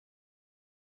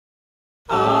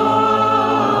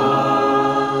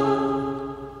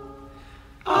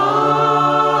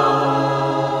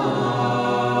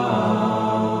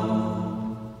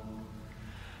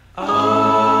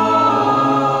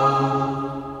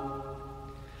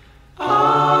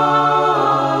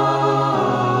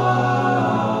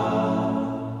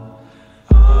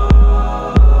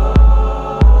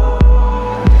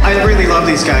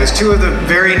as two of the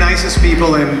very nicest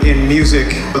people in music.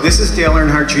 This is Dale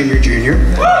Earnhardt Jr.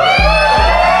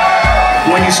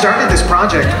 When you started this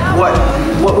project,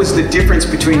 what was the difference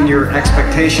between your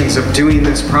expectations of doing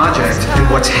this project and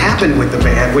what's happened with the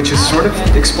band, which has sort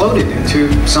of exploded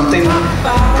into something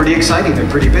pretty exciting and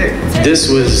pretty big? This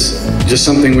was just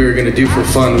something we were going to do for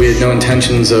fun. We had no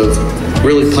intentions of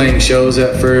really playing shows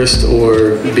at first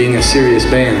or being a serious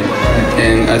band.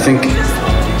 And I think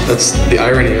that's the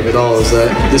irony of it all, is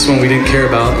that this one we didn't care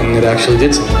about and it actually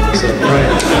did something. So, right.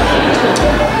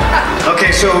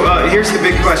 Okay, so here's the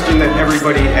big question that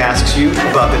everybody asks you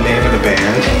about the name of the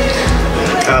band.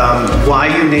 Why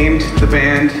you named the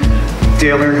band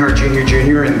Dale Earnhardt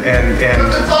Jr. and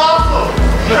It's awesome!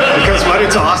 Because what?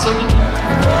 It's awesome?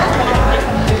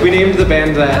 We named the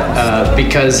band that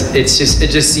because it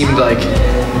just seemed like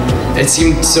it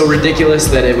seemed so ridiculous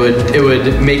that it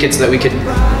would make it so that we could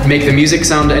make the music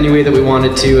sound any way that we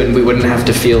wanted to, and we wouldn't have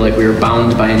to feel like we were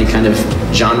bound by any kind of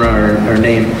genre or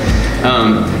name.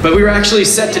 But we were actually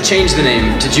set to change the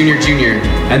name to Jr.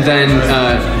 and then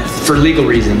for legal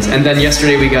reasons. And then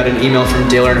yesterday we got an email from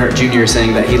Dale Earnhardt Jr.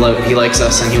 saying that he likes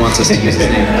us and he wants us to use his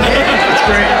name. That's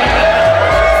great.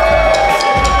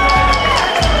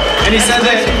 And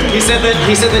he said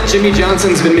that Jimmy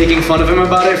Johnson's been making fun of him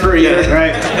about it for a year. Yeah,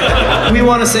 right. We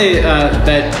want to say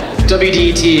that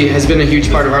WDET has been a huge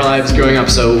part of our lives growing up,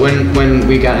 so when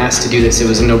we got asked to do this, it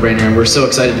was a no-brainer, and we're so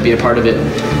excited to be a part of it.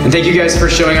 And thank you guys for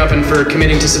showing up and for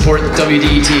committing to support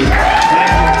WDET.